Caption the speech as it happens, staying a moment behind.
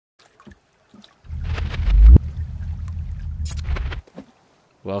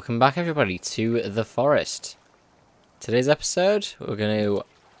Welcome back everybody to the forest. Today's episode we're going to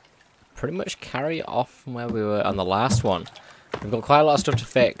pretty much carry off from where we were on the last one. We've got quite a lot of stuff to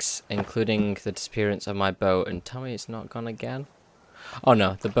fix, including the disappearance of my boat, and tell me it's not gone again? Oh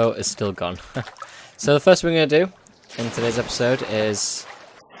no, the boat is still gone. So the first thing we're going to do in today's episode is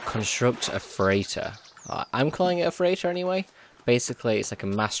construct a freighter. I'm calling it a freighter anyway. Basically it's like a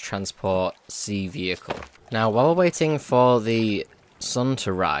mass transport sea vehicle. Now while we're waiting for the sun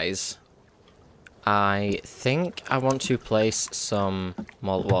to rise, I think I want to place some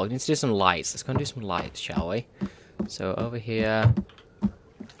more, well, we need to do some lights. Let's go and do some lights, shall we? So over here,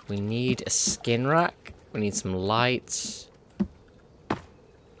 we need a skin rack, we need some lights, and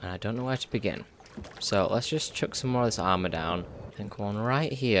I don't know where to begin. So let's just chuck some more of this armor down. I think one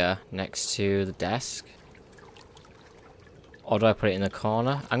right here, next to the desk. Or do I put it in the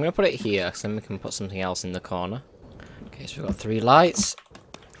corner? I'm going to put it here, because then we can put something else in the corner. Okay, so we've got 3 lights.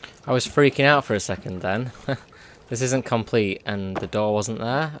 I was freaking out for a second then. This isn't complete, and the door wasn't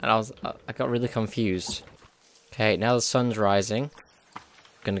there, and I got really confused. Okay, now the sun's rising. I'm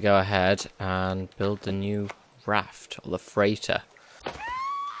gonna go ahead and build the new raft, or the freighter.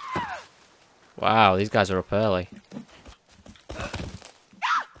 Wow, these guys are up early.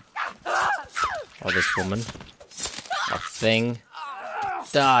 Oh, this woman. A thing.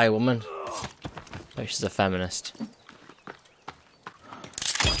 Die, woman. Oh, she's a feminist.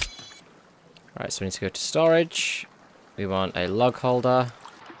 Right, so we need to go to storage. We want a log holder.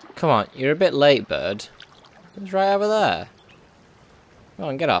 Come on, you're a bit late, bird. It's right over there. Come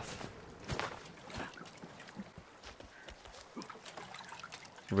on, get off.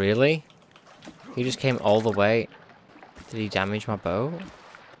 Really? He just came all the way. Did he damage my boat?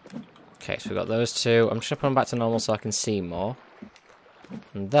 Okay, so we got those 2. I'm just gonna put them back to normal so I can see more.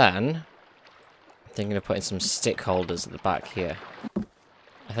 And then I'm thinking of putting some stick holders at the back here.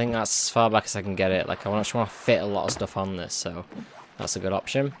 I think that's as far back as I can get it. Like, I actually want to fit a lot of stuff on this, so that's a good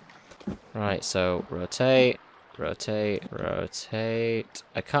option. Right, so rotate, rotate, rotate.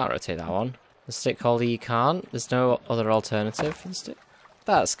 I can't rotate that one. The stick holder you can't. There's no other alternative for the stick.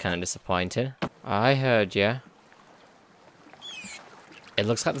 That's kind of disappointing. I heard ya. It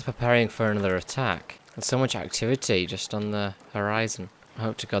looks like they're preparing for another attack. There's so much activity just on the horizon. I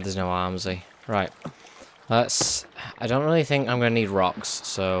hope to God there's no armsy. Right. I don't really think I'm going to need rocks,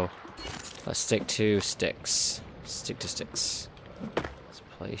 so let's stick to sticks. Stick to sticks. Let's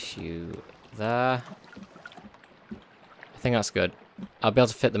place you there. I think that's good. I'll be able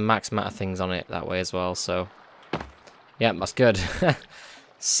to fit the max amount of things on it that way as well, so yeah, that's good.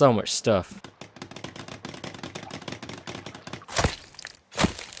 So much stuff.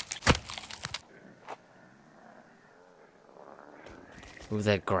 Ooh,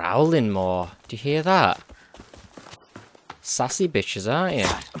 they're growling more. Do you hear that? Sassy bitches, aren't you?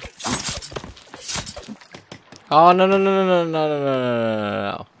 Oh, no, no, no, no, no, no, no, no,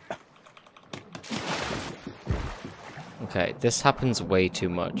 no. Okay, this happens way too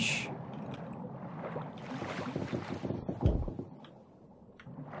much.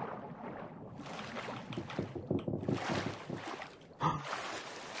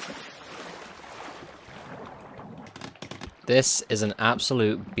 This is an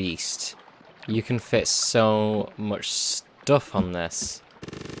absolute beast. You can fit so much stuff on this.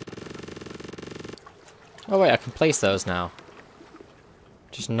 Oh wait, I can place those now.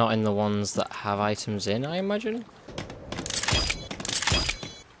 Just not in the ones that have items in, I imagine?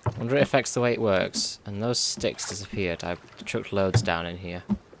 I wonder if it affects the way it works. And those sticks disappeared. I chucked loads down in here.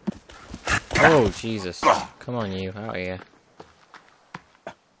 Oh, Jesus. Come on, you. Out of here.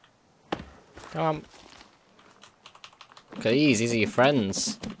 Come on. Okay, these are your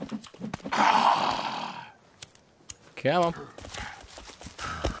friends. Come on.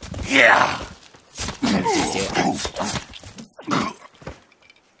 Yeah.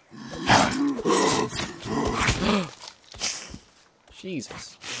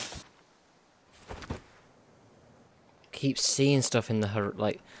 Jesus. Keep seeing stuff in the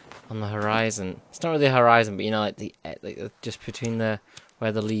on the horizon. It's not really a horizon, but you know, like just between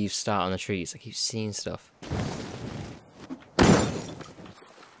where the leaves start on the trees. I keep seeing stuff.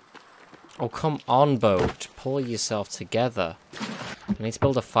 Oh, come on, boat. Pull yourself together. I need to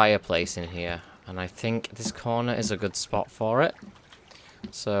build a fireplace in here, and I think this corner is a good spot for it.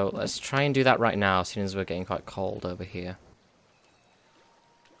 So let's try and do that right now, as soon as we're getting quite cold over here.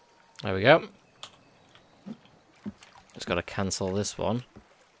 There we go. Just got to cancel this one.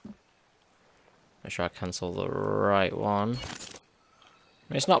 Make sure I cancel the right one. I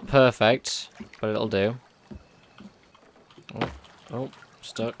mean, it's not perfect, but it'll do. Oh,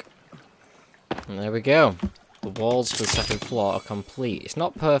 stuck. And there we go. the walls for the second floor are complete. It's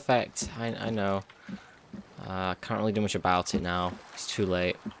not perfect, I know. Can't really do much about it now. It's too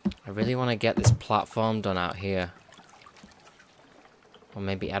late. I really want to get this platform done out here. Or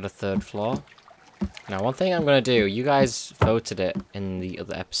maybe add a third floor. Now, one thing I'm going to do, you guys voted it in the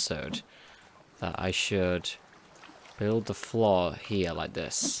other episode, that I should build the floor here like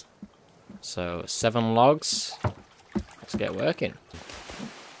this. So, 7 logs. Let's get working.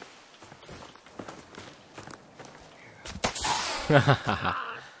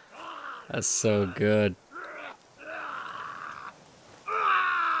 That's so good.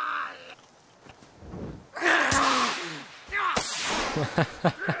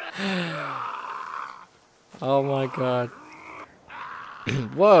 Oh my god.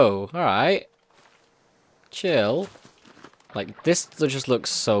 Whoa, alright. Chill. Like, this just looks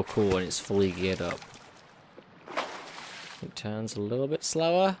so cool when it's fully geared up. It turns a little bit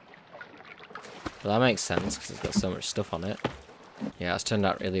slower. Well, that makes sense, because it's got so much stuff on it. Yeah, it's turned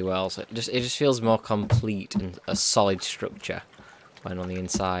out really well. So it just feels more complete and a solid structure when on the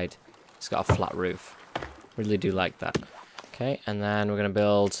inside it's got a flat roof. Really do like that. Okay, and then we're going to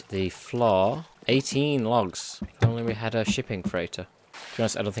build the floor. 18 logs. If only we had a shipping freighter. To be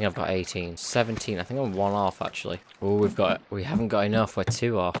honest, I don't think I've got 18. 17. I think I'm 1 off, actually. Oh, we haven't got enough. We're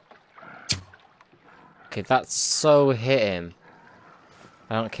 2 off. Okay, that's so hit him.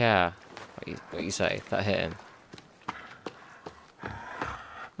 I don't care what you say. That hit him.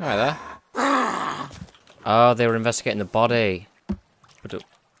 Alright there. Oh, they were investigating the body.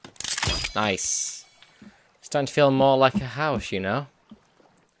 Nice. It's starting to feel more like a house, you know?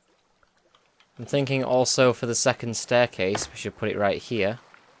 I'm thinking also for the second staircase, we should put it right here.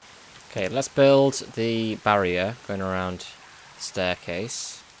 Okay, let's build the barrier going around the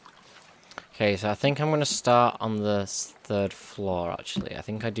staircase. Okay, so I think I'm going to start on the 3rd floor, actually. I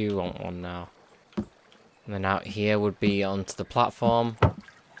think I do want one now. And then out here would be onto the platform.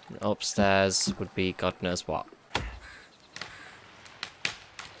 And upstairs would be God knows what.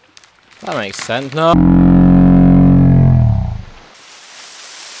 That makes sense. No!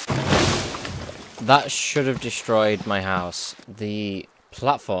 That should have destroyed my house. The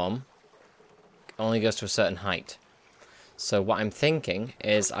platform only goes to a certain height. So what I'm thinking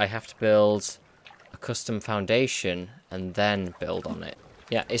is I have to build a custom foundation and then build on it.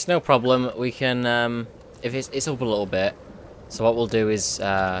 Yeah, it's no problem. We can, if it's up a little bit. So what we'll do is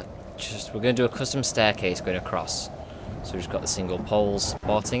we're going to do a custom staircase going across. So we've just got the single poles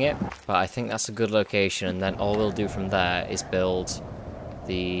supporting it. But I think that's a good location, and then all we'll do from there is build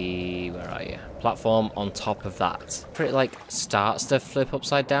the, where are you? Platform on top of that. If it like starts to flip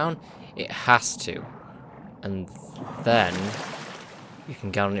upside down, it has to. And then you can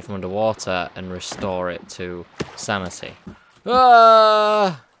get on it from underwater and restore it to sanity.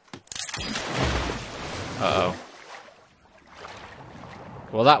 Ah! Uh-oh.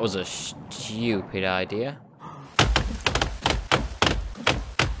 Well, that was a stupid idea.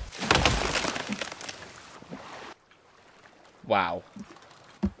 Wow.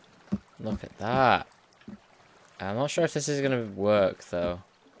 Look at that. I'm not sure if this is going to work, though.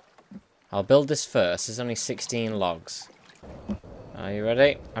 I'll build this first. There's only 16 logs. Are you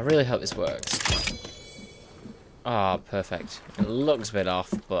ready? I really hope this works. Ah, perfect. It looks a bit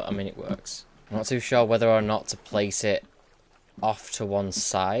off, but I mean it works. I'm not too sure whether or not to place it off to one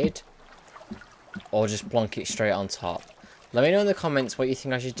side or just plonk it straight on top. Let me know in the comments what you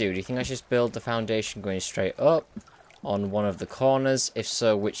think I should do. Do you think I should just build the foundation going straight up on one of the corners? If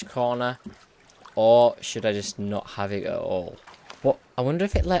so, which corner? Or should I just not have it at all? What? I wonder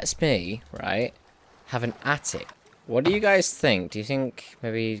if it lets me, right, have an attic. What do you guys think? Do you think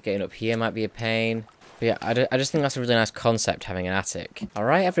maybe getting up here might be a pain? But yeah, I just think that's a really nice concept, having an attic.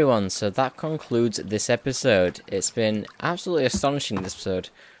 Alright everyone, so that concludes this episode. It's been absolutely astonishing, this episode.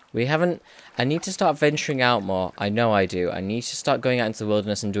 I need to start venturing out more. I know I do. I need to start going out into the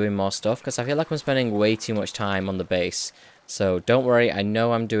wilderness and doing more stuff, because I feel like I'm spending way too much time on the base. So don't worry, I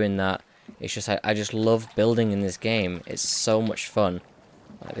know I'm doing that. It's just, I just love building in this game. It's so much fun.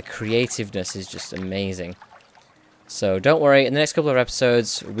 Like, the creativeness is just amazing. So don't worry, in the next couple of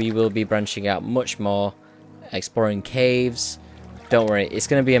episodes, we will be branching out much more, exploring caves. Don't worry, it's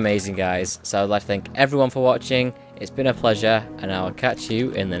going to be amazing, guys. So I'd like to thank everyone for watching. It's been a pleasure, and I'll catch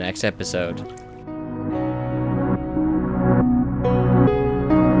you in the next episode.